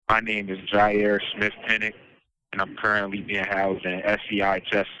My name is Jair Smith Pinnock, and I'm currently being housed in SCI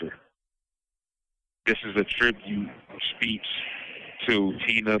Chester. This is a tribute speech to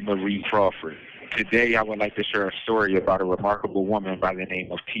Tina Marie Crawford. Today, I would like to share a story about a remarkable woman by the name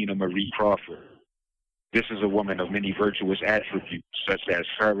of Tina Marie Crawford. This is a woman of many virtuous attributes, such as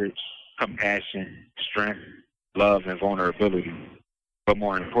courage, compassion, strength, love, and vulnerability. But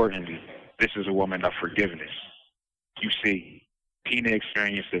more importantly, this is a woman of forgiveness. You see, Tina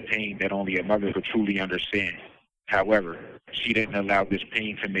experienced a pain that only a mother could truly understand. However, she didn't allow this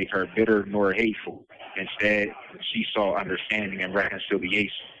pain to make her bitter nor hateful. Instead, she saw understanding and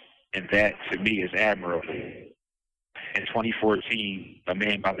reconciliation, and that, to me, is admirable. In 2014, a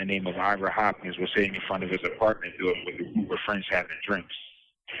man by the name of Ira Hopkins was sitting in front of his apartment building with a group of friends having drinks.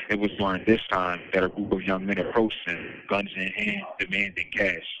 It was during this time that a group of young men approached him, guns in hand, demanding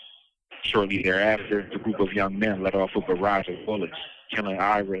cash. Shortly thereafter, the group of young men let off a barrage of bullets, killing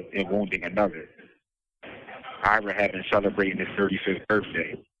Ira and wounding another. Ira had been celebrating his 35th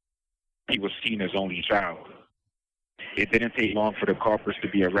birthday. He was Tina's only child. It didn't take long for the culprits to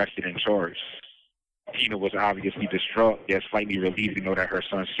be arrested and charged. Tina was obviously distraught, yet slightly relieved to know that her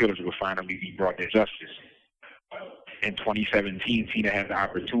son's killers would finally be brought to justice. In 2017, Tina had the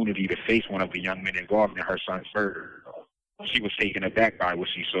opportunity to face one of the young men involved in her son's murder. She was taken aback by what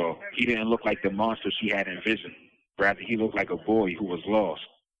she saw. He didn't look like the monster she had envisioned. Rather, he looked like a boy who was lost.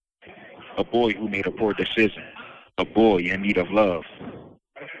 A boy who made a poor decision. A boy in need of love.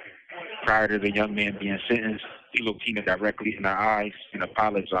 Prior to the young man being sentenced, he looked Tina directly in the eyes and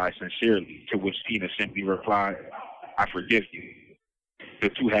apologized sincerely, to which Tina simply replied, "I forgive you." The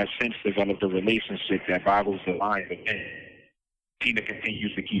two have since developed a relationship that boggles the mind of men. Tina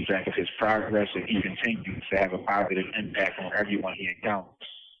continues to keep track of his progress, and he continues to have a positive impact on everyone he encounters.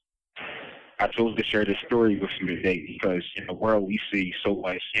 I chose to share this story with you today because in the world we see so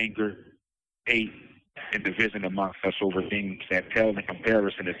much anger, hate, and division amongst us over things that pale in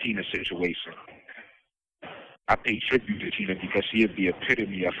comparison to Tina's situation. I pay tribute to Tina because she is the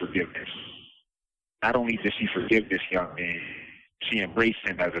epitome of forgiveness. Not only did she forgive this young man, she embraced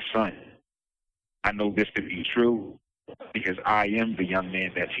him as a son. I know this to be true because I am the young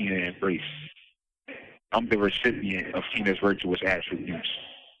man that Tina embraced. I'm the recipient of Tina's virtuous attributes.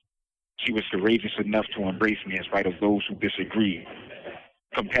 She was courageous enough to embrace me in spite of those who disagreed,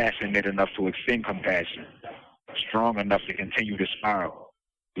 compassionate enough to extend compassion, strong enough to continue to smile,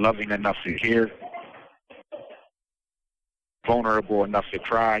 loving enough to care, vulnerable enough to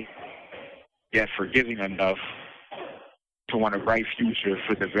cry, yet forgiving enough to want a bright future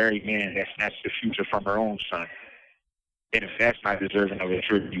for the very man that snatched the future from her own son. And if that's not deserving of a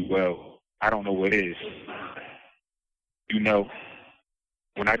tribute, well, I don't know what is. You know,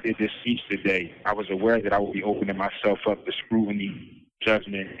 when I did this speech today, I was aware that I would be opening myself up to scrutiny,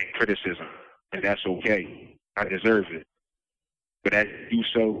 judgment, and criticism, and that's okay. I deserve it. But as I do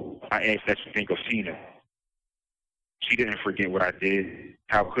so, I ask that you think of Tina. She didn't forget what I did.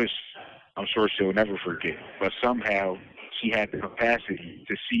 How could she? I'm sure she'll never forget. But somehow, she had the capacity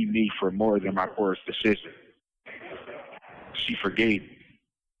to see me for more than my poorest decision. She forgave me,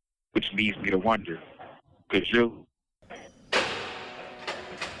 which leads me to wonder, could you?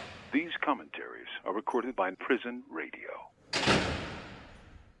 These commentaries are recorded by Prison Radio.